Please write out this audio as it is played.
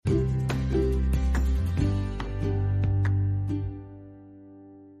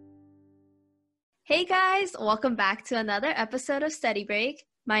Hey guys, welcome back to another episode of Study Break.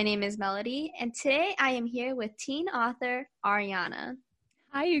 My name is Melody, and today I am here with teen author Ariana.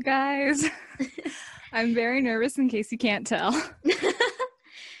 Hi, you guys. I'm very nervous in case you can't tell.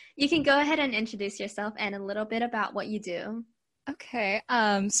 You can go ahead and introduce yourself and a little bit about what you do. Okay,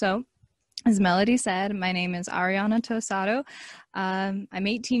 so as Melody said, my name is Ariana Tosado. I'm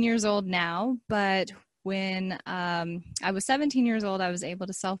 18 years old now, but when I was 17 years old, I was able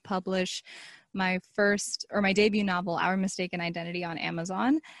to self-publish my debut novel, Our Mistaken Identity, on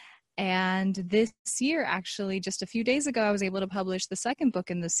Amazon. And this year, actually, just a few days ago, I was able to publish the second book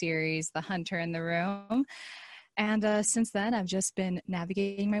in the series, The Hunter in the Room. And since then, I've just been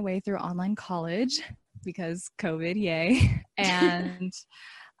navigating my way through online college because COVID, yay, and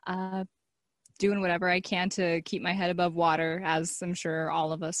doing whatever I can to keep my head above water, as I'm sure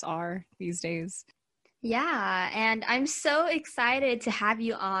all of us are these days. Yeah, and I'm so excited to have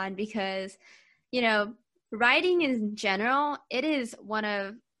you on because, writing in general, it is one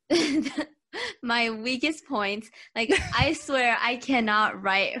of my weakest points. Like, I swear I cannot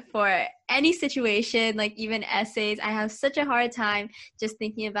write for any situation, like even essays. I have such a hard time just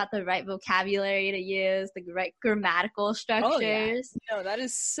thinking about the right vocabulary to use, the right grammatical structures. Oh, yeah. No, that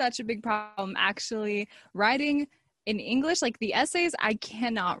is such a big problem. Actually, writing in English, like the essays, I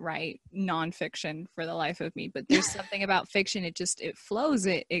cannot write nonfiction for the life of me, but there's something about fiction. It flows,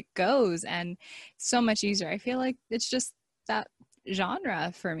 it goes, and it's so much easier. I feel like it's just that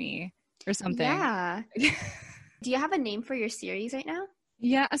genre for me or something. Yeah. Do you have a name for your series right now?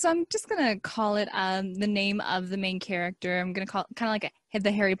 Yeah, so I'm just gonna call it the name of the main character. I'm gonna call it kind of like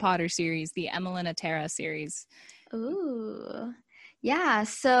the Harry Potter series, the Emelina Terra series. Ooh. Yeah,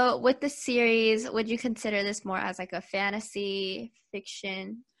 so with the series, would you consider this more as like a fantasy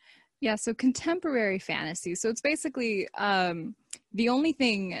fiction? Yeah, so contemporary fantasy. So it's basically the only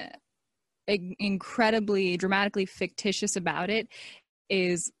thing incredibly dramatically fictitious about it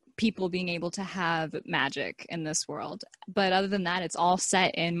is people being able to have magic in this world. But other than that, it's all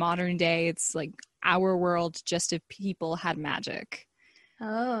set in modern day. It's like our world, just if people had magic.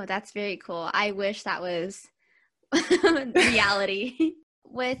 Oh, that's very cool. I wish that was reality.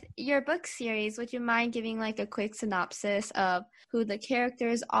 With your book series, would you mind giving like a quick synopsis of who the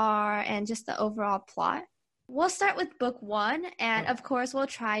characters are and just the overall plot? We'll start with book one, and of course, we'll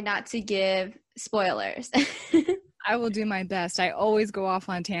try not to give spoilers. I will do my best. I always go off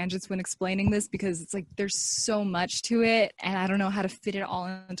on tangents when explaining this because it's like there's so much to it and I don't know how to fit it all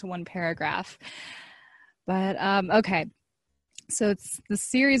into one paragraph. But okay. So it's the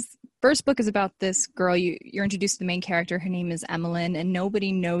series. First book is about this girl. You're introduced to the main character. Her name is Emmeline, and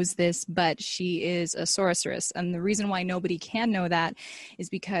nobody knows this, but she is a sorceress. And the reason why nobody can know that is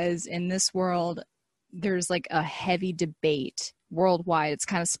because in this world, there's like a heavy debate worldwide. It's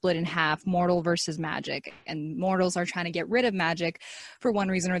kind of split in half, mortal versus magic. And mortals are trying to get rid of magic for one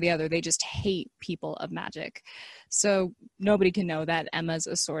reason or the other. They just hate people of magic. So nobody can know that Emma's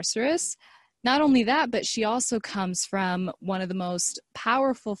a sorceress. Not only that, but she also comes from one of the most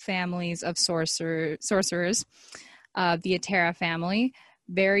powerful families of sorcerers, the Atera family.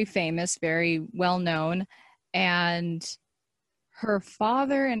 Very famous, very well known. And her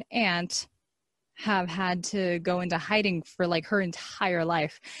father and aunt have had to go into hiding for like her entire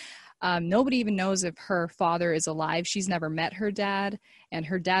life. Nobody even knows if her father is alive. She's never met her dad, and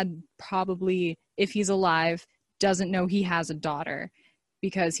her dad probably, if he's alive, doesn't know he has a daughter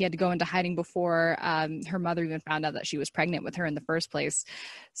because he had to go into hiding before her mother even found out that she was pregnant with her in the first place.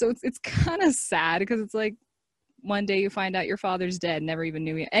 So it's kind of sad because it's like one day you find out your father's dead, never even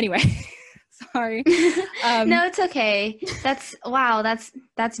knew you. Anyway. Sorry. No, it's okay.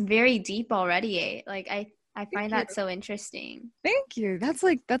 That's very deep already. Like I find that so interesting. Thank you. That's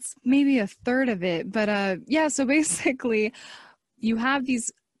maybe a third of it. But yeah, so basically you have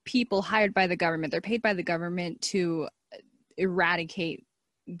these people hired by the government. They're paid by the government to eradicate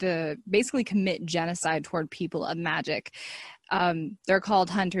basically commit genocide toward people of magic. They're called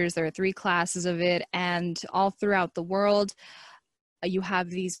hunters. There are 3 classes of it, and all throughout the world you have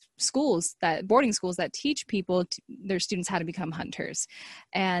these boarding schools that teach people, their students, how to become hunters.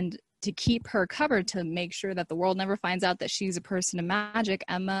 And to keep her covered, to make sure that the world never finds out that she's a person of magic,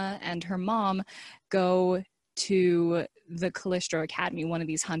 Emma and her mom go to the Callistro Academy, one of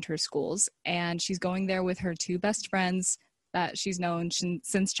these hunter schools. And she's going there with her 2 best friends that she's known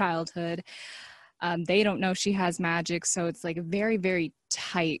since childhood. They don't know she has magic, so it's like a very, very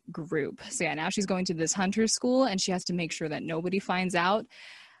tight group. So yeah, now she's going to this hunter school, and she has to make sure that nobody finds out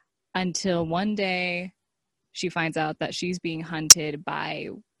until one day she finds out that she's being hunted by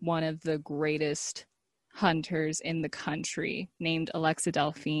one of the greatest hunters in the country named Alexa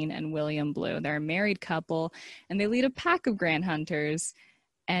Delphine and William Blue. They're a married couple, and they lead a pack of grand hunters.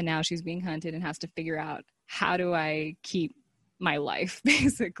 And now she's being hunted and has to figure out, how do I keep my life,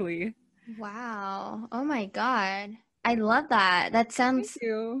 basically. Wow. Oh my God. I love that. That sounds, Thank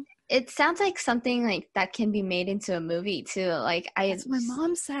you. it sounds like something like that can be made into a movie too. Like That's what my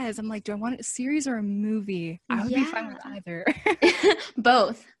mom says. I'm like, do I want a series or a movie? I would be fine with either.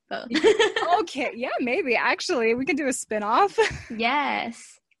 Both. Okay. Yeah, maybe. Actually, we could do a spin-off.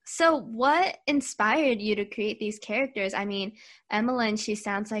 Yes. So what inspired you to create these characters? I mean, Emmeline, she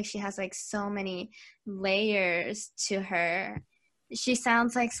sounds like she has like so many layers to her. She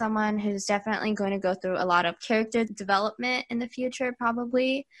sounds like someone who's definitely going to go through a lot of character development in the future,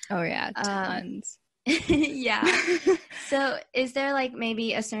 probably. Oh yeah, tons. Yeah. So is there like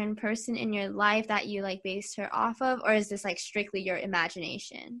maybe a certain person in your life that you like based her off of, or is this like strictly your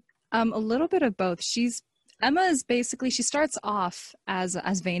imagination? A little bit of both. Emma is basically, she starts off as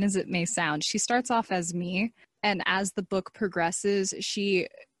vain as it may sound. She starts off as me, and as the book progresses, she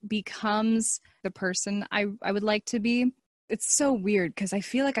becomes the person I would like to be. It's so weird because I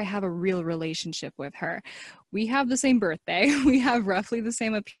feel like I have a real relationship with her. We have the same birthday. We have roughly the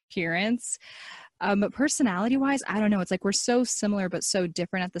same appearance. But personality-wise, I don't know. It's like we're so similar but so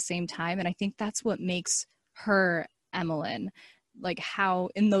different at the same time. And I think that's what makes her Emmeline. Like how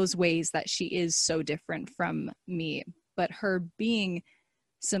in those ways that she is so different from me. But her being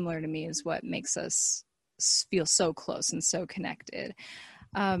similar to me is what makes us feel so close and so connected.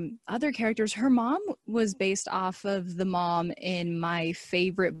 Other characters, her mom was based off of the mom in my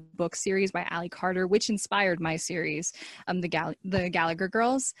favorite book series by Ally Carter, which inspired my series, the Gallagher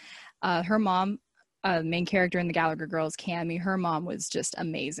Girls. Her mom, main character in the Gallagher Girls, Cammie, her mom was just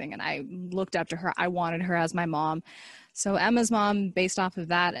amazing, and I looked up to her. I wanted her as my mom. So Emma's mom, based off of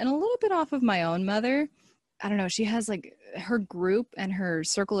that, and a little bit off of my own mother. I don't know, she has like her group and her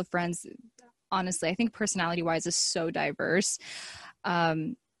circle of friends. Honestly, I think personality-wise is so diverse.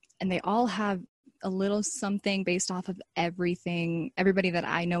 And they all have a little something based off of everybody that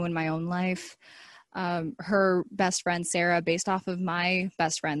I know in my own life. Her best friend, Sarah, based off of my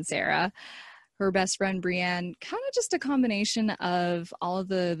best friend, Sarah. Her best friend, Brienne, kind of just a combination of all of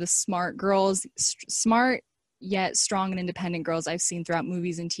the smart girls, smart yet strong and independent girls I've seen throughout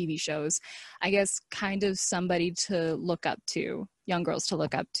movies and TV shows. I guess kind of somebody to look up to, young girls to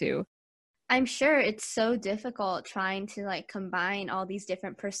look up to. I'm sure it's so difficult trying to like combine all these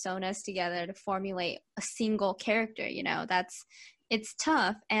different personas together to formulate a single character, it's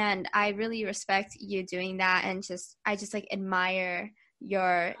tough. And I really respect you doing that. And I just like admire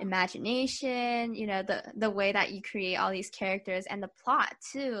your imagination, the way that you create all these characters and the plot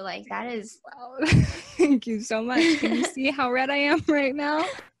too. Like that is... Wow. Thank you so much. Can you see how red I am right now?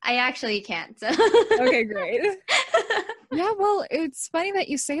 I actually can't. So. Okay, great. Yeah, well, it's funny that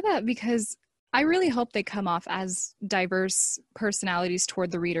you say that because I really hope they come off as diverse personalities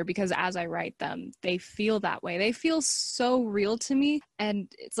toward the reader, because as I write them, they feel that way. They feel so real to me, and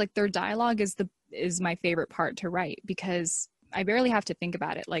it's like their dialogue is my favorite part to write, because I barely have to think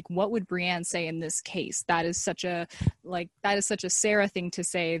about it. Like, what would Brienne say in this case? That is such a Sarah thing to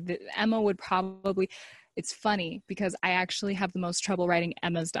say. That Emma would probably... It's funny because I actually have the most trouble writing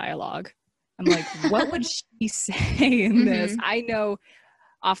Emma's dialogue. I'm like, what would she say in this? I know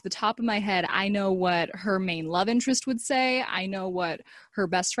off the top of my head, I know what her main love interest would say. I know what her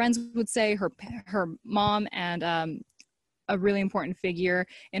best friends would say, her mom, and a really important figure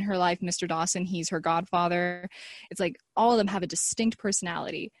in her life, Mr. Dawson. He's her godfather. It's like all of them have a distinct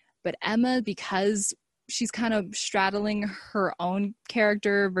personality. But Emma, because she's kind of straddling her own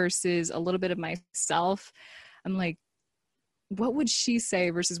character versus a little bit of myself, I'm like, what would she say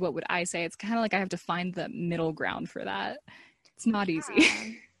versus what would I say? It's kind of like I have to find the middle ground for that. It's not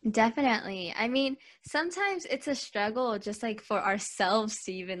easy. Definitely. I mean, sometimes it's a struggle just like for ourselves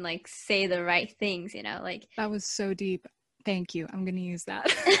to even like say the right things, like... That was so deep. Thank you. I'm going to use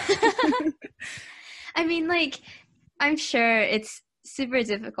that. I mean, like, I'm sure it's super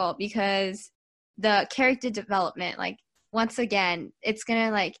difficult because the character development, like, once again, it's going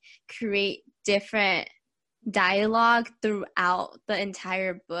to like create different dialogue throughout the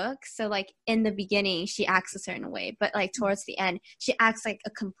entire book. So like in the beginning she acts a certain way, but like towards the end she acts like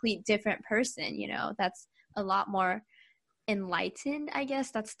a complete different person, that's a lot more enlightened, I guess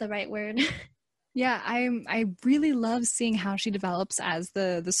that's the right word. Yeah, I really love seeing how she develops as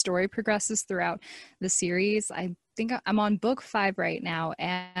the story progresses throughout the series. I think I'm on book 5 right now,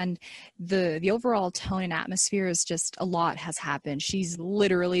 and the overall tone and atmosphere is just, a lot has happened. She's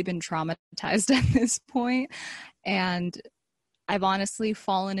literally been traumatized at this point, and I've honestly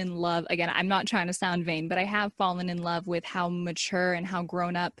fallen in love. Again, I'm not trying to sound vain, but I have fallen in love with how mature and how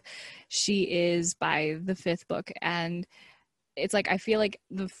grown up she is by the fifth book. And it's like, I feel like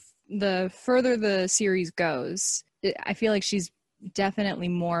the further the series goes, I feel like she's definitely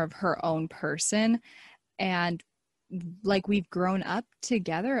more of her own person. And like we've grown up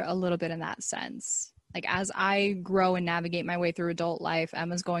together a little bit in that sense. Like as I grow and navigate my way through adult life,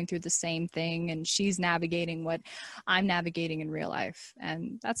 Emma's going through the same thing, and she's navigating what I'm navigating in real life.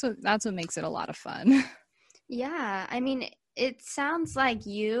 And that's what makes it a lot of fun. Yeah, I mean, it sounds like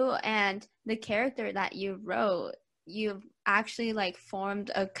you and the character that you wrote, you've actually like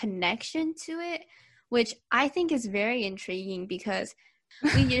formed a connection to it, which I think is very intriguing because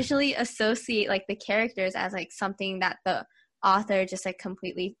we usually associate like the characters as like something that the author just like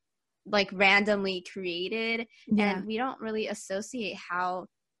completely like randomly created, Yeah. and we don't really associate how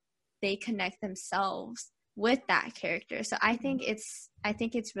they connect themselves with that character. So I think it's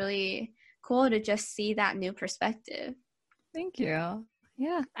really cool to just see that new perspective. Thank you.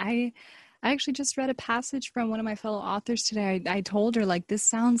 Yeah, I actually just read a passage from one of my fellow authors today. I told her, like, this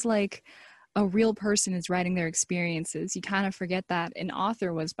sounds like a real person is writing their experiences. You kind of forget that an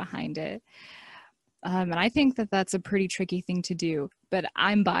author was behind it. And I think that that's a pretty tricky thing to do, but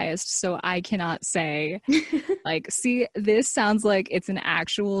I'm biased, so I cannot say, like, see, this sounds like it's an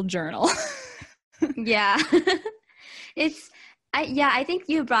actual journal. Yeah. I think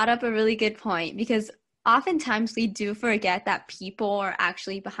you brought up a really good point, because oftentimes we do forget that people are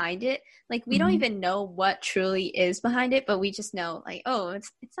actually behind it. Like we don't even know what truly is behind it, but we just know like, oh,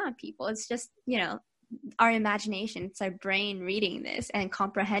 it's not people. It's just, our imagination. It's our brain reading this and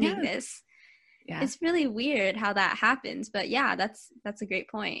comprehending this. Yeah. It's really weird how that happens, but yeah, that's a great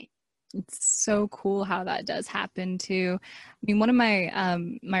point. It's so cool how that does happen too. I mean, one of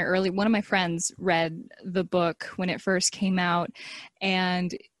my friends read the book when it first came out,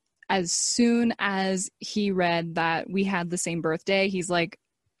 and as soon as he read that we had the same birthday, he's like,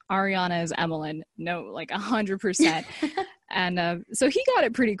 Ariana is Emmeline. No, like 100%. And so he got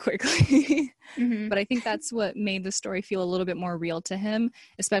it pretty quickly. But I think that's what made the story feel a little bit more real to him.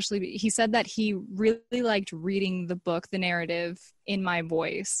 Especially, he said that he really liked reading the book, the narrative, in my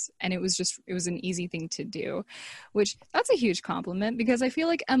voice. And it was an easy thing to do, which that's a huge compliment, because I feel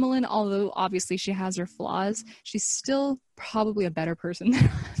like Emmeline, although obviously she has her flaws, she's still probably a better person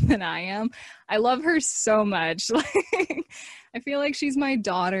than I am. I love her so much. Like, I feel like she's my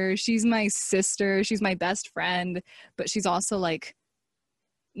daughter, she's my sister, she's my best friend, but she's also like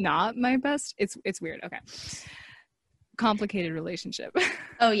not my best. It's weird. Okay. Complicated relationship.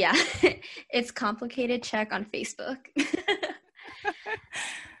 Oh yeah. It's complicated. Check on Facebook.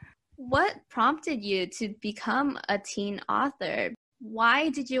 What prompted you to become a teen author? Why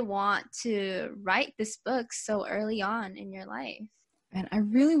did you want to write this book so early on in your life? And I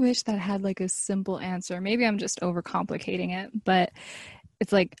really wish that I had like a simple answer. Maybe I'm just overcomplicating it, but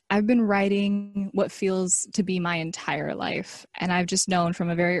it's like I've been writing what feels to be my entire life. And I've just known from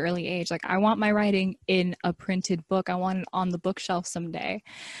a very early age, like I want my writing in a printed book. I want it on the bookshelf someday.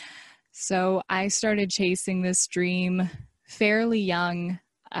 So I started chasing this dream fairly young,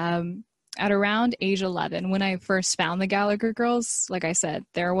 at around age 11, when I first found the Gallagher Girls. Like I said,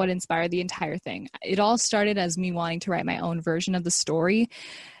 they're what inspired the entire thing. It all started as me wanting to write my own version of the story,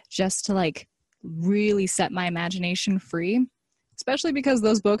 just to like really set my imagination free, especially because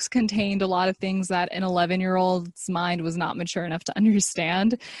those books contained a lot of things that an 11-year-old's mind was not mature enough to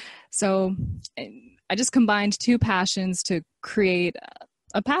understand. So I just combined two passions to create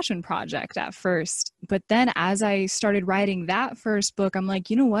a passion project at first. But then as I started writing that first book, I'm like,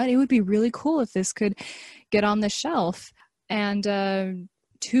 you know what? It would be really cool if this could get on the shelf. And 2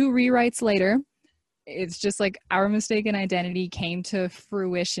 rewrites later, it's just like Our Mistaken Identity came to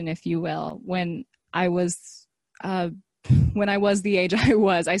fruition, if you will, when I was the age I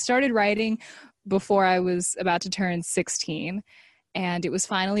was. I started writing before I was about to turn 16, and it was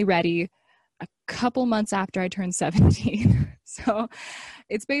finally ready a couple months after I turned 17. So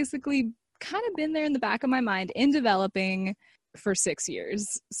it's basically kind of been there in the back of my mind in developing for 6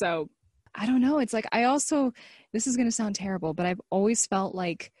 years. So I don't know. It's like, this is going to sound terrible, but I've always felt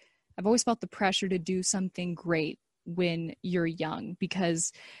the pressure to do something great when you're young,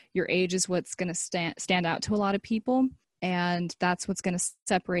 because your age is what's going to stand out to a lot of people. And that's what's going to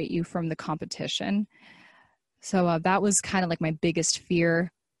separate you from the competition. So that was kind of like my biggest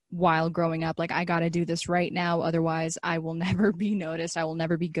fear while growing up. Like, I got to do this right now, otherwise I will never be noticed. I will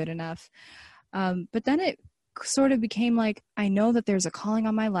never be good enough. But then it sort of became like, I know that there's a calling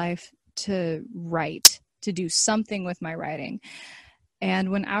on my life to write, to do something with my writing.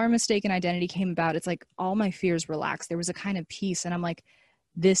 And when Our Mistaken Identity came about, it's like all my fears relaxed. There was a kind of peace, and I'm like,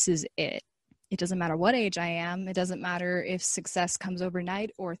 this is it. It doesn't matter what age I am. It doesn't matter if success comes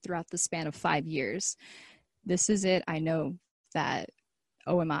overnight or throughout the span of 5 years. This is it. I know that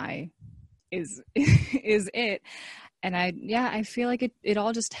OMI is is it. And I feel like it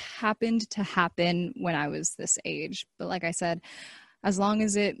all just happened to happen when I was this age. But like I said, as long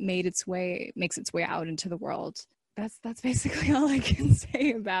as it makes its way out into the world, that's basically all I can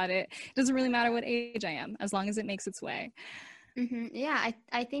say about it. It doesn't really matter what age I am, as long as it makes its way. Mm-hmm. Yeah,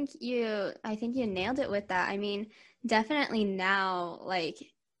 I think you nailed it with that. I mean, definitely now, like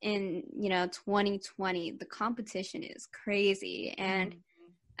in 2020, the competition is crazy, and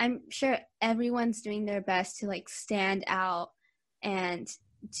I'm sure everyone's doing their best to like stand out and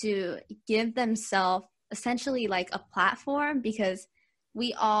to give themselves essentially like a platform, because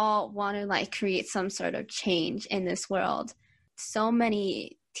we all want to like create some sort of change in this world. So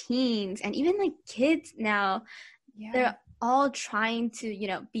many teens and even like kids now, they're all trying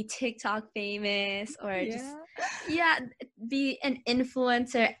to, be TikTok famous or just be an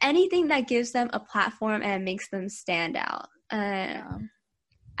influencer, anything that gives them a platform and makes them stand out.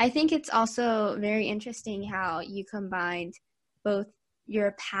 I think it's also very interesting how you combined both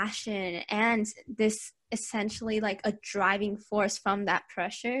your passion and this essentially like a driving force from that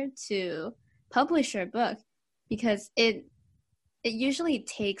pressure to publish your book, because it usually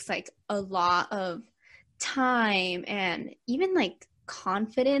takes like a lot of time and even like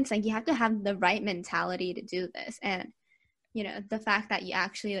confidence. Like you have to have the right mentality to do this, and the fact that you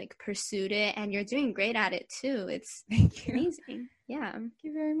actually like pursued it and you're doing great at it too, it's amazing. Yeah, thank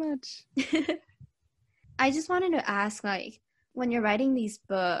you very much. I just wanted to ask, like, when you're writing these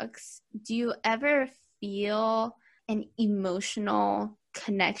books, do you ever feel an emotional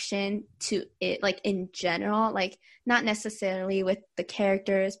connection to it, like in general, like not necessarily with the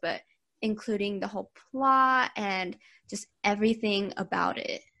characters, but including the whole plot and just everything about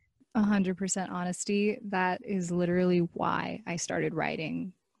it? 100% honesty. That is literally why I started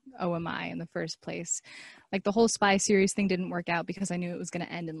writing OMI in the first place. Like the whole spy series thing didn't work out because I knew it was going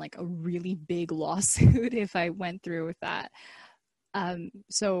to end in like a really big lawsuit if I went through with that.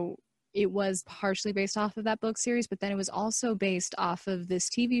 So it was partially based off of that book series, but then it was also based off of this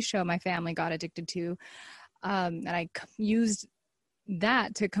TV show my family got addicted to. And I used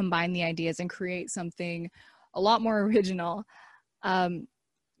that to combine the ideas and create something a lot more original.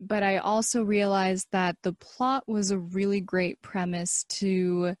 But I also realized that the plot was a really great premise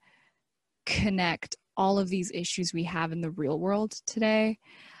to connect all of these issues we have in the real world today.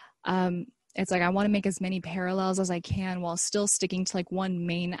 It's like I want to make as many parallels as I can while still sticking to like one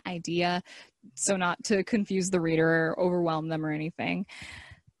main idea, so not to confuse the reader or overwhelm them or anything.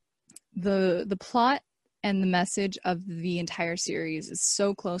 The plot and the message of the entire series is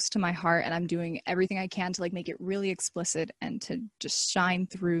so close to my heart, and I'm doing everything I can to like make it really explicit and to just shine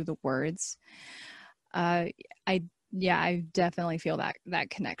through the words. I definitely feel that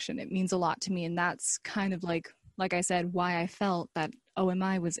connection. It means a lot to me, and that's kind of like I said, why I felt that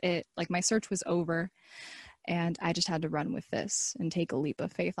OMI was it. Like my search was over, and I just had to run with this and take a leap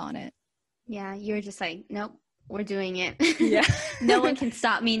of faith on it. Yeah, you were just like, nope, we're doing it. Yeah. No one can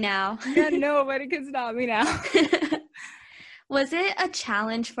stop me now. Yeah, nobody can stop me now. Was it a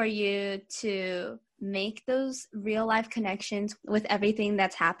challenge for you to make those real life connections with everything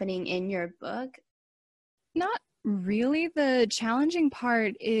that's happening in your book? Not really. The challenging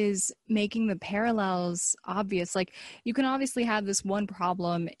part is making the parallels obvious. Like you can obviously have this one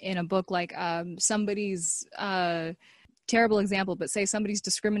problem in a book, like somebody's terrible example, but say somebody's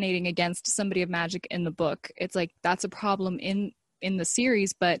discriminating against somebody of magic in the book. It's like that's a problem in the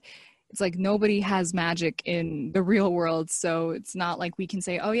series, but it's like nobody has magic in the real world, so it's not like we can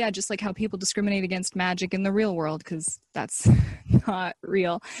say, oh yeah, just like how people discriminate against magic in the real world, because that's not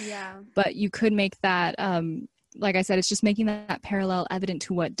real. Yeah. But you could make that like I said, it's just making that parallel evident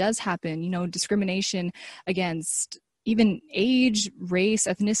to what does happen. Discrimination against even age, race,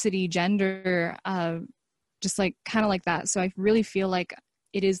 ethnicity, gender, just like kind of like that. So I really feel like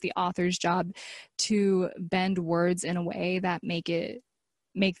it is the author's job to bend words in a way that make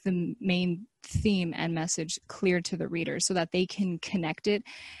the main theme and message clear to the reader so that they can connect it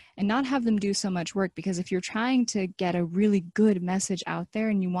and not have them do so much work. Because if you're trying to get a really good message out there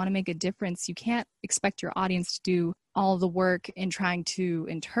and you want to make a difference, you can't expect your audience to do all the work in trying to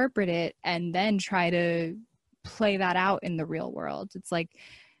interpret it and then try to play that out in the real world. It's like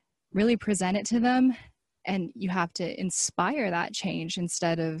really present it to them, and you have to inspire that change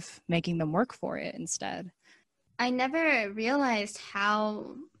instead of making them work for it instead. I never realized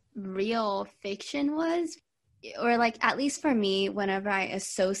how real fiction was. or like at least for me, whenever I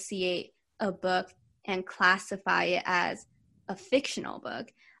associate a book and classify it as a fictional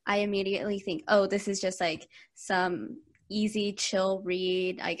book, I immediately think, oh, this is just like some easy chill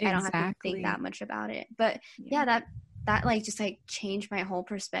read. Like I don't have to think Exactly. that much about it. But Yeah. yeah, that like just like changed my whole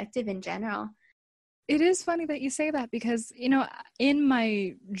perspective in general. It is funny that you say that because, in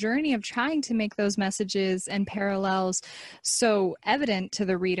my journey of trying to make those messages and parallels so evident to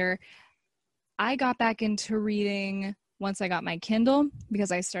the reader, I got back into reading once I got my Kindle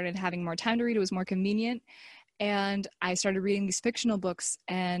because I started having more time to read. It was more convenient. And I started reading these fictional books.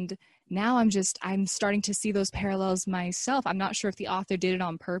 And now I'm starting to see those parallels myself. I'm not sure if the author did it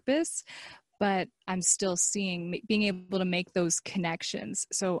on purpose, but I'm still being able to make those connections.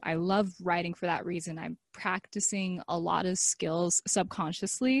 So I love writing for that reason. I'm practicing a lot of skills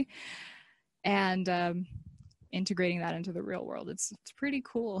subconsciously and integrating that into the real world. It's pretty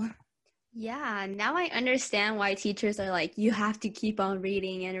cool. Yeah, now I understand why teachers are like, you have to keep on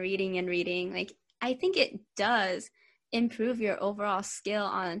reading and reading and reading. Like, I think it does improve your overall skill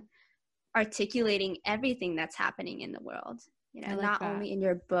on articulating everything that's happening in the world. You I know, like not that. only in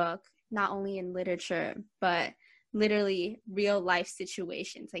your book, not only in literature, but literally real life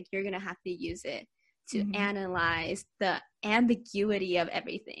situations. Like, you're going to have to use it to Mm-hmm. analyze the ambiguity of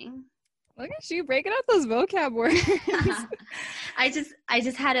everything. Look at you breaking out those vocab words. I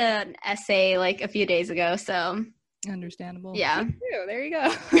just had an essay like a few days ago, so Understandable. yeah. Me too. There you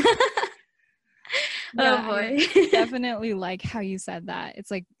go. Oh Yeah, I boy. definitely like how you said that.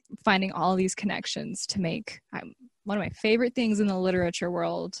 It's like finding all these connections to make one of my favorite things in the literature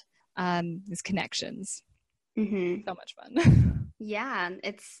world is connections. Mm-hmm. So much fun. Yeah,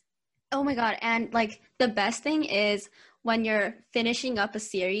 it's oh my God. And like the best thing is when you're finishing up a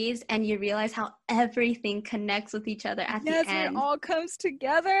series and you realize how everything connects with each other at the Yes, when it end. all comes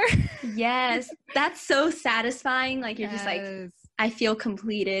together. Yes, that's so satisfying. Like you're just like, Yes. I feel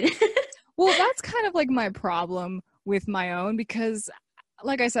completed. Well, that's kind of like my problem with my own because,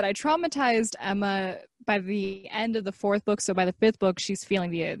 like I said, I traumatized Emma by the end of the fourth book. So by the fifth book, she's feeling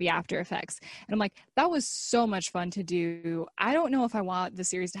the after effects, and I'm like, that was so much fun to do. I don't know if I want the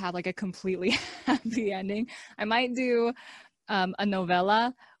series to have like a completely happy ending. I might do a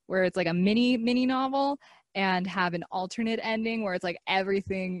novella where it's like a mini novel and have an alternate ending where it's like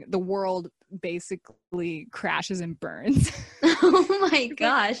everything, the world basically crashes and burns. Oh my It's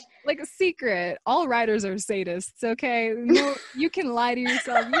gosh. like a secret. All writers are sadists, okay? No, you can lie to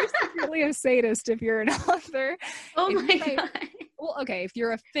yourself. You're secretly a sadist if you're an author. Oh If my you write, God. well, okay, if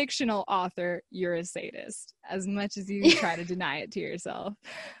you're a fictional author, you're a sadist, as much as you try to deny it to yourself.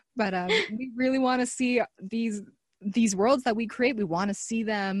 But we really want to see these worlds that we create. We want to see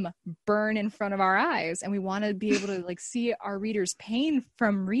them burn in front of our eyes, and we want to be able to like see our readers' pain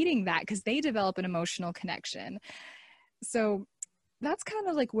from reading that because they develop an emotional connection. So that's kind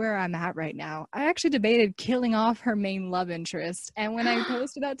of like where I'm at right now. I actually debated killing off her main love interest. And when I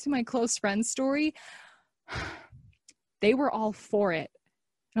posted that to my close friends story, they were all for it.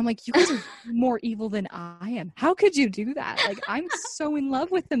 And I'm like, you guys are more evil than I am. How could you do that? Like, I'm so in love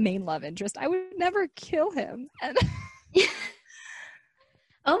with the main love interest. I would never kill him. And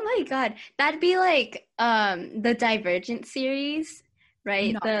Oh my God. That'd be like the Divergent series,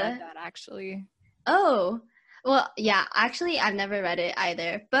 right? not read that actually. Oh, well, yeah, actually I've never read it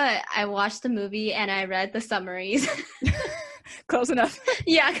either, but I watched the movie and I read the summaries. Close enough.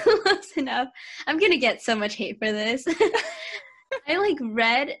 Yeah, close enough. I'm gonna get so much hate for this. I like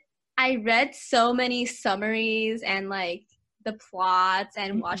read so many summaries and like the plots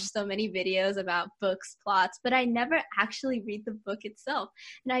and watched so many videos about books plots, but I never actually read the book itself.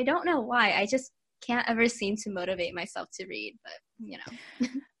 And I don't know why. I just can't ever seem to motivate myself to read, but you know.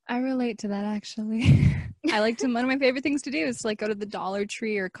 I relate to that actually. I like to, one of my favorite things to do is to like go to the Dollar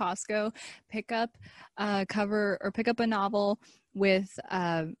Tree or Costco, pick up a cover or pick up a novel with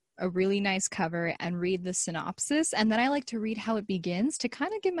a really nice cover and read the synopsis. And then I like to read how it begins to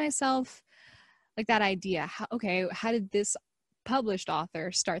kind of give myself like that idea. How did this published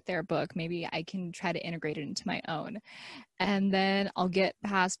author start their book? Maybe I can try to integrate it into my own. And then I'll get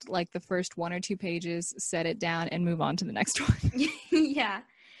past like the first one or two pages, set it down, and move on to the next one. Yeah.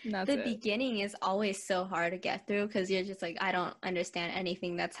 And that's The it. beginning is always so hard to get through because you're just like, I don't understand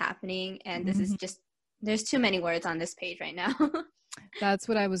anything that's happening. And this is just, there's too many words on this page right now. That's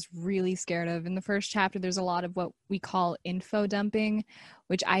what I was really scared of. In the first chapter, there's a lot of what we call info dumping,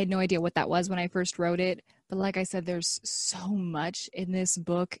 which I had no idea what that was when I first wrote it. But like I said, there's so much in this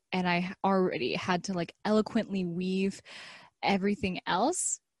book, and I already had to like eloquently weave everything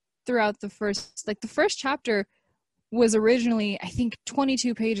else throughout the first chapter was originally, I think,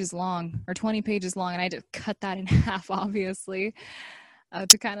 22 pages long or 20 pages long. And I had to cut that in half, obviously,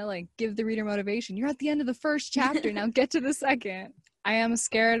 to kind of like give the reader motivation. You're at the end of the first chapter. Now get to the second. I am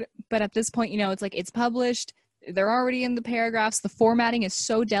scared. But at this point, it's like it's published. They're already in the paragraphs. The formatting is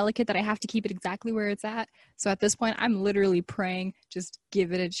so delicate that I have to keep it exactly where it's at. So at this point, I'm literally praying, just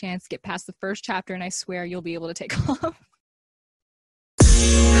give it a chance, get past the first chapter, and I swear you'll be able to take off.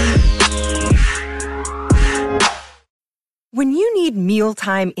 When you need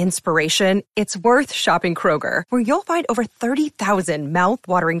mealtime inspiration, it's worth shopping Kroger, where you'll find over 30,000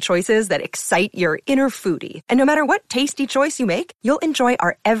 mouth-watering choices that excite your inner foodie. And no matter what tasty choice you make, you'll enjoy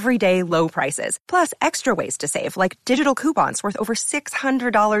our everyday low prices, plus extra ways to save, like digital coupons worth over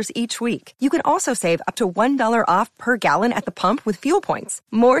 $600 each week. You can also save up to $1 off per gallon at the pump with fuel points.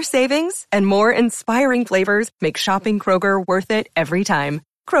 More savings and more inspiring flavors make shopping Kroger worth it every time.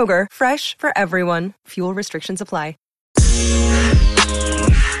 Kroger, fresh for everyone. Fuel restrictions apply.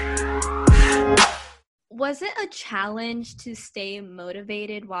 Was it a challenge to stay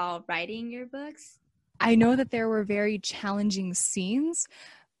motivated while writing your books? I know that there were very challenging scenes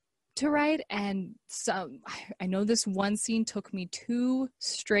to write, and I know this one scene took me 2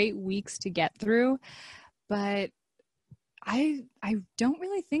 straight weeks to get through, but I don't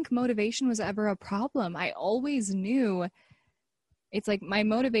really think motivation was ever a problem. I always knew it's like my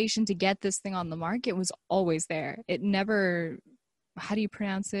motivation to get this thing on the market was always there. It never, how do you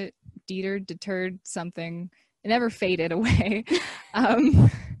pronounce it? Deterred something. It never faded away.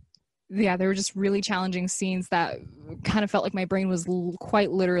 Yeah, there were just really challenging scenes that kind of felt like my brain was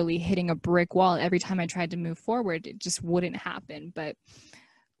quite literally hitting a brick wall. Every time I tried to move forward, it just wouldn't happen. But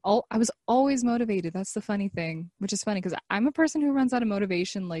I was always motivated. That's the funny thing, which is funny because I'm a person who runs out of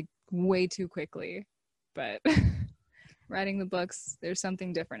motivation like way too quickly. But writing the books, there's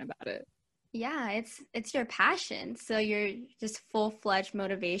something different about it. Yeah, it's your passion. So you're just full-fledged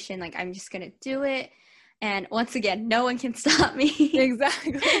motivation. Like, I'm just going to do it. And once again, no one can stop me.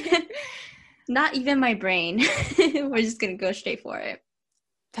 Exactly. Not even my brain. We're just going to go straight for it.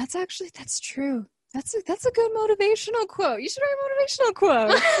 That's true. That's a good motivational quote. You should write a motivational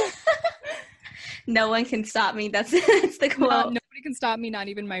quote. No one can stop me. That's the quote. Nobody can stop me, not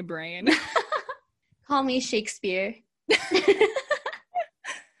even my brain. Call me Shakespeare.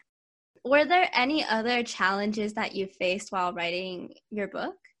 Were there any other challenges that you faced while writing your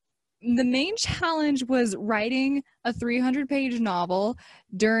book? The main challenge was writing a 300-page novel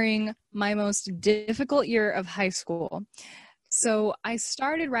during my most difficult year of high school. So I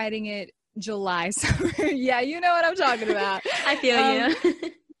started writing it July summer. Yeah, you know what I'm talking about. I feel you.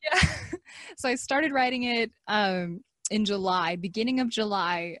 Yeah. So I started writing it in July, beginning of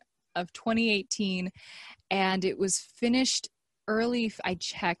July of 2018, and it was finished early. I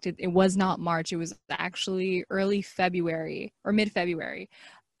checked it. It was not March. It was actually early February or mid-February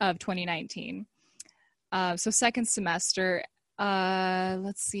of 2019. So second semester,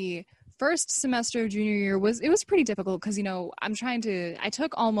 let's see. First semester of junior year was pretty difficult because, I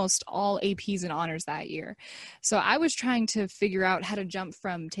took almost all APs and honors that year. So I was trying to figure out how to jump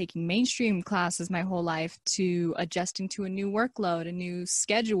from taking mainstream classes my whole life to adjusting to a new workload, a new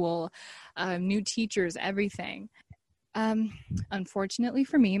schedule, new teachers, everything. Unfortunately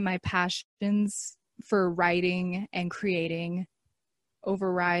for me, my passions for writing and creating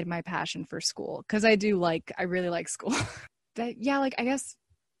override my passion for school because I really like school. I guess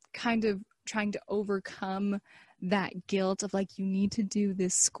kind of trying to overcome that guilt of you need to do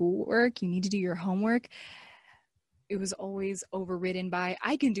this schoolwork, you need to do your homework. It was always overridden by,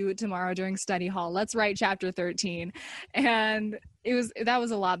 I can do it tomorrow during study hall. Let's write chapter 13. And that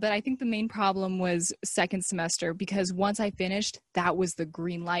was a lot. But I think the main problem was second semester, because once I finished, that was the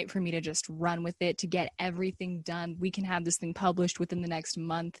green light for me to just run with it, to get everything done. We can have this thing published within the next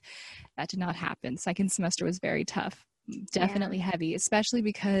month. That did not happen. Second semester was very tough, definitely heavy, especially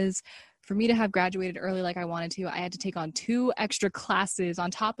because for me to have graduated early like I wanted to, I had to take on 2 extra classes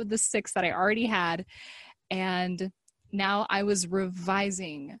on top of the 6 that I already had. And now I was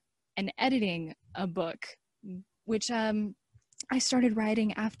revising and editing a book, which I started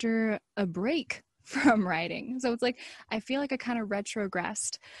writing after a break from writing. So it's I feel like I kind of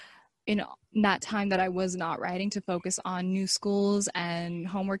retrogressed in that time that I was not writing to focus on new schools and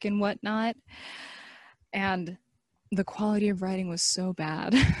homework and whatnot. And the quality of writing was so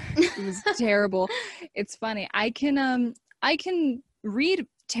bad. It was terrible. It's funny. I can read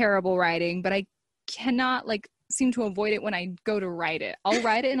terrible writing, but I cannot seem to avoid it when I go to write it. I'll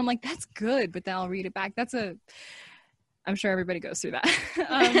write it and I'm like, that's good, but then I'll read it back. I'm sure everybody goes through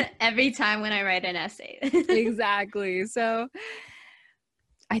that. Every time when I write an essay. Exactly. So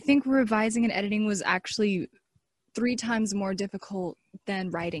I think revising and editing was actually 3 times more difficult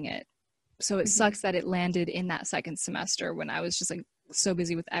than writing it. So it sucks that it landed in that second semester when I was just like so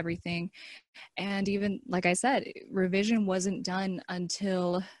busy with everything. And even, like I said, revision wasn't done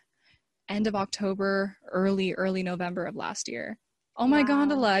until end of October, early November of last year. Oh my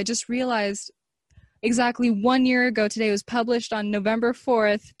gondola, I just realized exactly 1 year ago today. It was published on November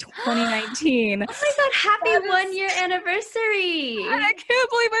 4th, 2019. Oh my god, happy 1 year anniversary. I can't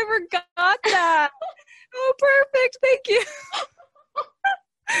believe I forgot that. Oh, perfect. Thank you.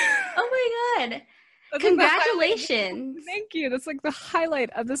 Oh my god. That's Congratulations. Like thank you. That's like the highlight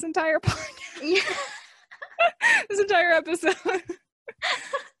of this entire podcast. Yeah. This entire episode.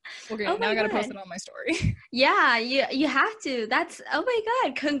 Okay, Oh now I gotta God. post it on my story. Yeah, you have to. That's, oh my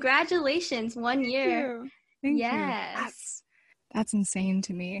god, congratulations, 1 year. Thank you. Yes. That's insane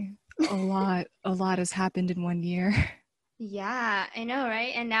to me. A lot has happened in 1 year. Yeah, I know,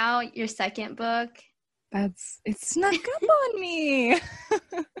 right? And now your second book. It snuck up on me.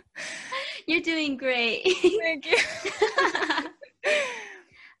 You're doing great. Thank you.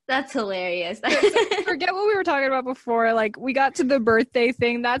 That's hilarious. Forget what we were talking about before. Like, we got to the birthday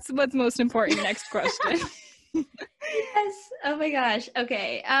thing. That's what's most important. Next question. Yes. Oh my gosh.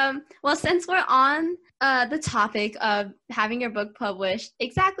 Okay. Well, since we're on the topic of having your book published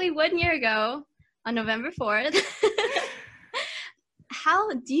exactly 1 year ago on November 4th,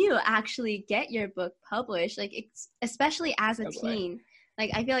 how do you actually get your book published? Like, especially as a teen.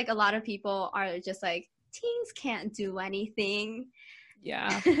 Like, I feel like a lot of people are just like, teens can't do anything.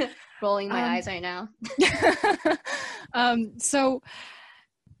 Yeah. Rolling my eyes right now. So,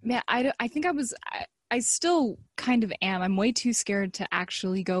 man, I think I still kind of am. I'm way too scared to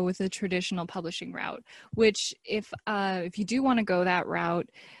actually go with a traditional publishing route, which if you do want to go that route,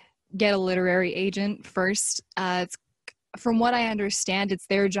 get a literary agent first. It's, from what I understand, it's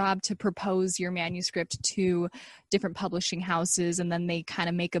their job to propose your manuscript to different publishing houses, and then they kind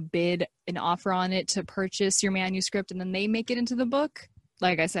of make a bid, an offer on it to purchase your manuscript, and then they make it into the book.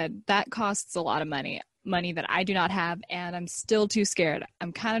 Like I said, that costs a lot of money that I do not have, and I'm still too scared.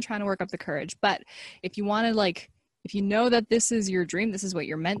 I'm kind of trying to work up the courage. But if you want to, if you know that this is your dream, this is what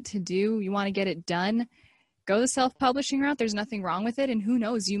you're meant to do, you want to get it done, go the self-publishing route. There's nothing wrong with it, and who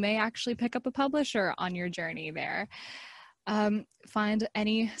knows, you may actually pick up a publisher on your journey there. Find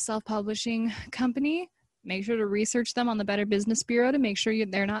any self-publishing company. Make sure to research them on the Better Business Bureau to make sure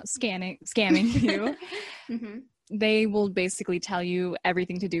they're not scamming you. Mm-hmm. They will basically tell you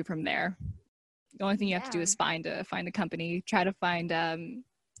everything to do from there. The only thing you have to do is find a company. Try to find.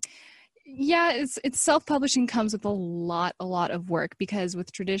 It's self-publishing comes with a lot of work, because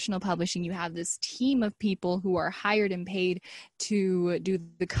with traditional publishing you have this team of people who are hired and paid to do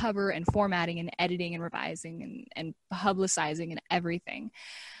the cover and formatting and editing and revising and publicizing and everything.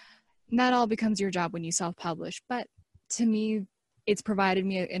 And that all becomes your job when you self-publish. But to me, it's provided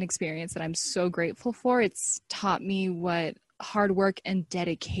me an experience that I'm so grateful for. It's taught me what hard work and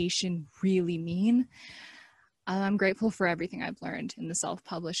dedication really mean. I'm grateful for everything I've learned in the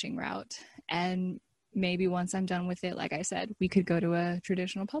self-publishing route. And maybe once I'm done with it, like I said, we could go to a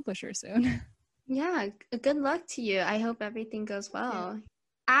traditional publisher soon. Yeah, good luck to you. I hope everything goes well. Yeah.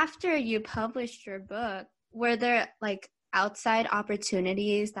 After you published your book, were there outside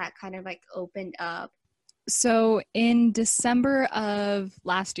opportunities that kind of opened up? So in December of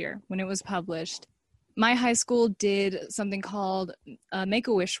last year, when it was published, my high school did something called a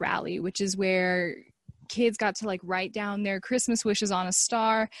Make-A-Wish rally, which is where kids got to write down their Christmas wishes on a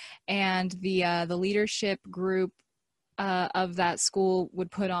star, and the leadership group of that school would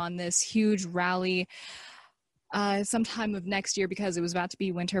put on this huge rally sometime of next year, because it was about to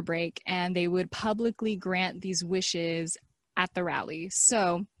be winter break, and they would publicly grant these wishes at the rally.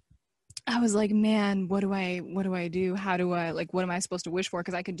 So I was like, man, what do I do? How do I, what am I supposed to wish for?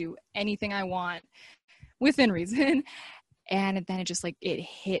 Because I could do anything I want within reason. And then it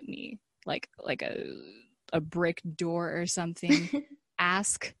hit me like a brick door or something.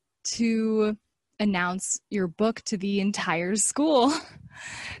 Ask to announce your book to the entire school.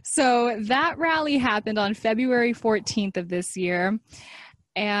 So that rally happened on February 14th of this year.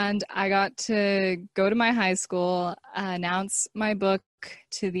 And I got to go to my high school, announce my book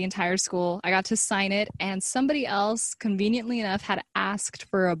to the entire school. I got to sign it, and somebody else, conveniently enough, had asked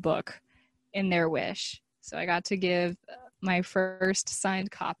for a book in their wish. So I got to give my first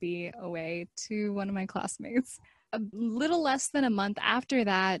signed copy away to one of my classmates. A little less than a month after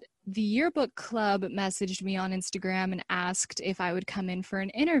that, the yearbook club messaged me on Instagram and asked if I would come in for an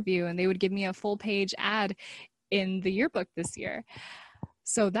interview, and they would give me a full-page ad in the yearbook this year.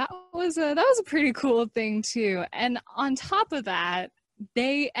 So that was a pretty cool thing too. And on top of that,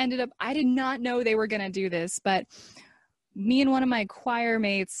 they ended up, I did not know they were going to do this, but me and one of my choir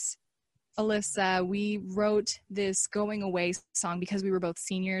mates, Alyssa, we wrote this going away song because we were both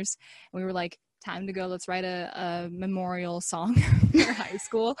seniors, and we were like, time to go, let's write a memorial song for high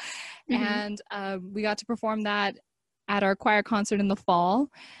school. And we got to perform that at our choir concert in the fall,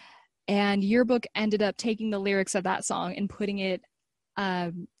 and Yearbook ended up taking the lyrics of that song and putting it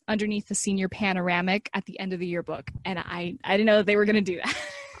underneath the senior panoramic at the end of the yearbook, and I didn't know that they were going to do that.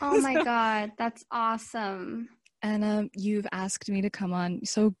 Oh my God, that's awesome. And you've asked me to come on,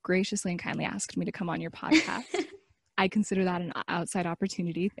 so graciously and kindly asked me to come on your podcast. I consider that an outside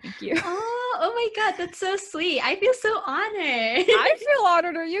opportunity. Thank you. Oh my God, that's so sweet. I feel so honored. I feel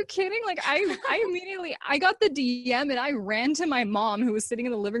honored. Are you kidding? Like I immediately, I got the DM and I ran to my mom who was sitting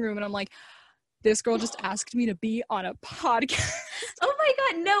in the living room, and I'm like, this girl just asked me to be on a podcast. Oh my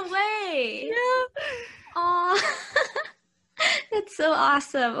God, no way. Yeah. Aw. That's so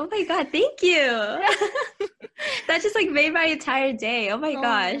awesome. Oh my God, thank you. That just like made my entire day. Oh my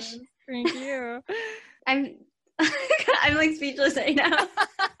gosh. Thank you. I'm like speechless right now.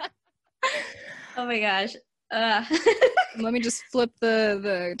 Oh my gosh. Let me just flip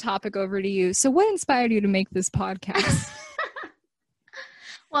the topic over to you. So what inspired you to make this podcast?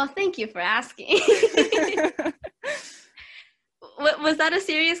 Well, thank you for asking. Was that a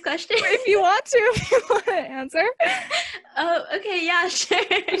serious question? If you want to answer. Oh, okay. Yeah, sure.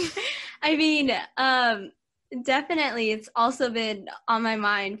 I mean, definitely it's also been on my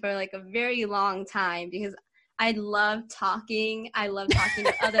mind for like a very long time because I love talking. I love talking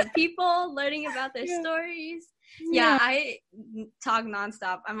to other people, learning about their stories. Yeah, I talk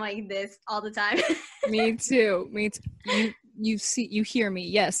nonstop. I'm like this all the time. Me too. You hear me.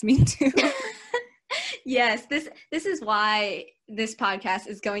 Yes, me too. Yes, this is why this podcast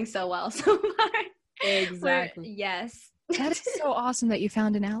is going so well so far. Exactly. Yes. That is so awesome that you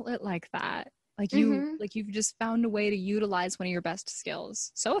found an outlet like that. Like you've just found a way to utilize one of your best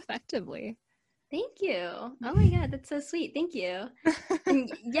skills so effectively. Thank you. Oh my God, that's so sweet. Thank you. And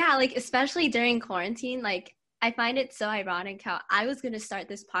yeah, like especially during quarantine, like I find it so ironic how I was going to start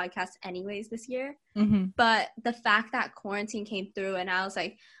this podcast anyways this year, but the fact that quarantine came through and I was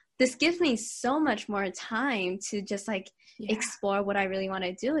like, this gives me so much more time to just like explore what I really want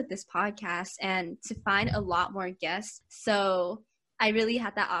to do with this podcast and to find a lot more guests. So I really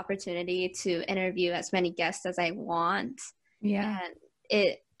had that opportunity to interview as many guests as I want. Yeah. And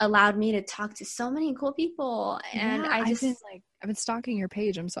it allowed me to talk to so many cool people. And I've been stalking your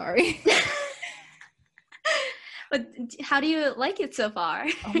page. I'm sorry. But how do you like it so far?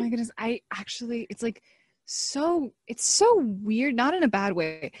 Oh my goodness. It's so weird, not in a bad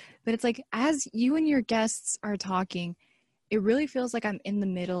way, but it's like as you and your guests are talking, it really feels like I'm in the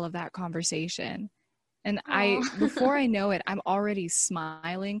middle of that conversation. And before I know it, I'm already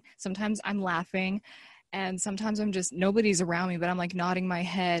smiling. Sometimes I'm laughing, and sometimes I'm just, nobody's around me, but I'm like nodding my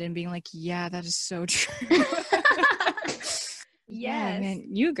head and being like, yeah, that is so true. Yes. Yeah, man,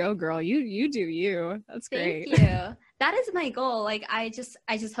 you go, girl. You do you. That's great. Thank you. That is my goal. Like, I just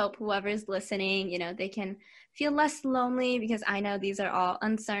hope whoever's listening, they can feel less lonely because I know these are all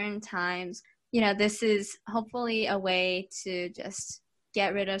uncertain times. This is hopefully a way to just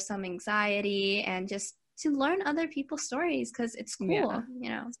get rid of some anxiety and just to learn other people's stories because it's cool.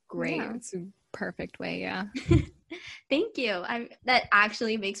 It's great. Yeah. It's a perfect way. Yeah. Thank you. That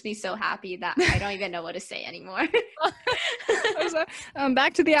actually makes me so happy that I don't even know what to say anymore.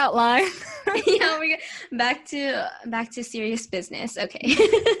 Back to the outline. Yeah, back to serious business. Okay.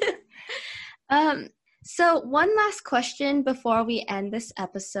 So one last question before we end this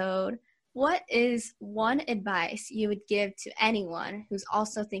episode. What is one advice you would give to anyone who's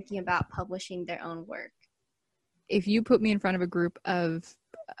also thinking about publishing their own work? If you put me in front of a group of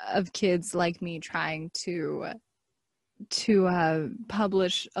kids like me trying to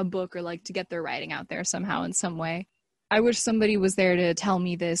publish a book or like to get their writing out there somehow in some way, I wish somebody was there to tell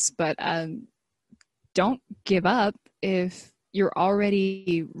me this, but don't give up if you're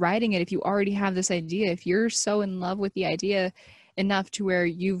already writing it, if you already have this idea, if you're so in love with the idea enough to where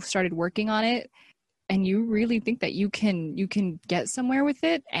you've started working on it and you really think that you can get somewhere with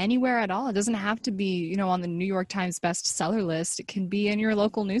it anywhere at all. It doesn't have to be, on the New York Times bestseller list. It can be in your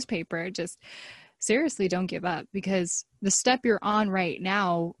local newspaper. Just seriously, don't give up, because the step you're on right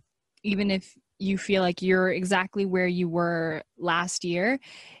now, even if you feel like you're exactly where you were last year,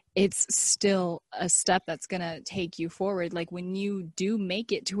 it's still a step that's going to take you forward. Like when you do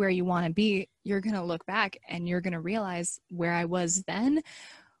make it to where you want to be, you're going to look back and you're going to realize where I was then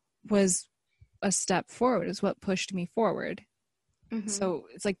was a step forward, is what pushed me forward. So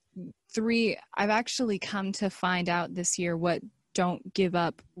it's like I've actually come to find out this year what don't give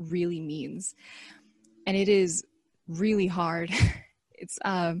up really means. And it is really hard. It's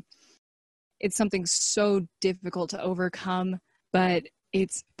something so difficult to overcome, but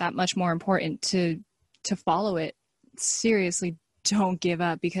it's that much more important to follow it. Seriously, don't give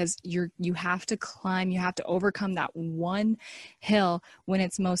up, because you have to climb, you have to overcome that one hill when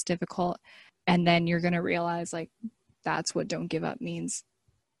it's most difficult. And then you're going to realize, like, that's what don't give up means.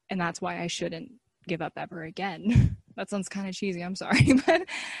 And that's why I shouldn't give up ever again. That sounds kind of cheesy. I'm sorry, but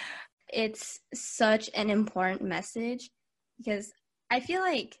it's such an important message, because I feel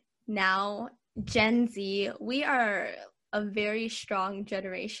like now Gen Z, we are a very strong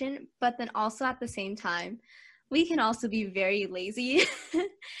generation, but then also at the same time, we can also be very lazy.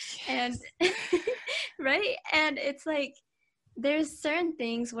 And right? And it's like, there's certain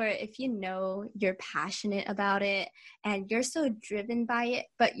things where if you know you're passionate about it and you're so driven by it,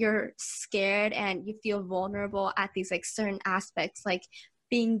 but you're scared and you feel vulnerable at these like certain aspects, like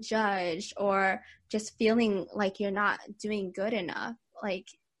being judged or just feeling like you're not doing good enough, like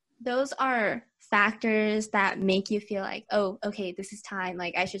those are factors that make you feel like, oh, okay, this is time,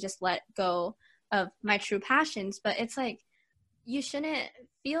 like I should just let go of my true passions. But it's like, you shouldn't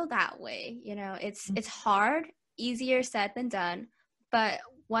feel that way, you know. It's hard, easier said than done, but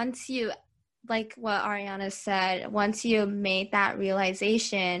once you, like what Ariana said, once you made that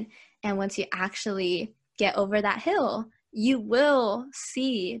realization and once you actually get over that hill, you will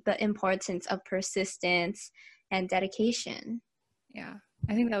see the importance of persistence and dedication. Yeah,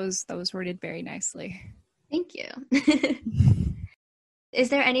 I think that was worded very nicely. Thank you. Is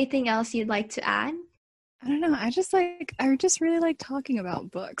there anything else you'd like to add? I don't know. I just really like talking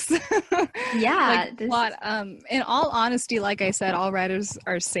about books. Yeah. In all honesty, like I said, all writers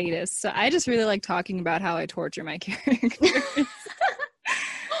are sadists. So I just really like talking about how I torture my characters.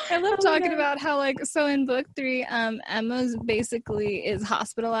 I love talking about how, like, so in book 3, Emma's basically is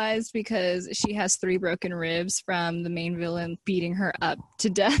hospitalized because she has 3 broken ribs from the main villain beating her up to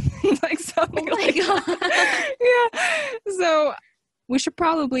death. Like, something like God. that. Yeah. So we should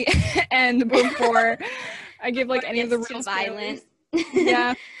probably end before I give like any of the real too violent.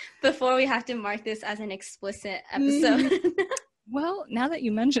 Yeah. Before we have to mark this as an explicit episode. Well, now that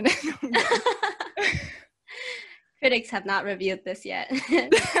you mention it. Critics have not reviewed this yet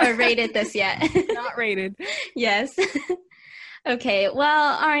or rated this yet. Not rated. Yes. Okay.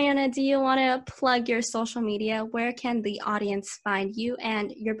 Well, Ariana, do you want to plug your social media? Where can the audience find you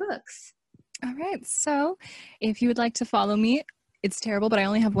and your books? All right. So if you would like to follow me, it's terrible, but I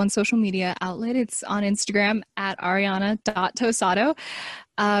only have one social media outlet. It's on Instagram at ariana.tosado.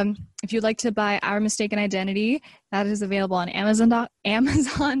 If you'd like to buy Our Mistaken Identity, that is available on Amazon.com,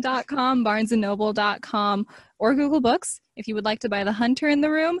 BarnesandNoble.com, or Google Books. If you would like to buy The Hunter in the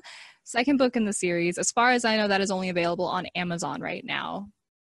Room, second book in the series, as far as I know, that is only available on Amazon right now.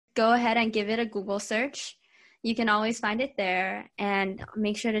 Go ahead and give it a Google search. You can always find it there, and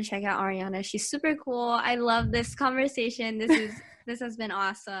make sure to check out Ariana. She's super cool. I love this conversation. This has been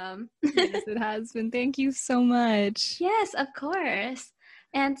awesome. Yes, it has been. Thank you so much. Yes, of course.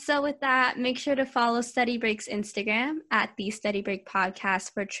 And so with that, make sure to follow Study Break's Instagram at the Study Break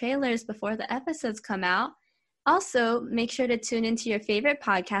Podcast for trailers before the episodes come out. Also, make sure to tune into your favorite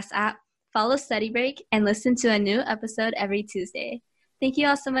podcast app, follow Study Break, and listen to a new episode every Tuesday. Thank you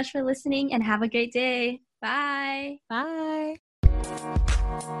all so much for listening, and have a great day. Bye. Bye.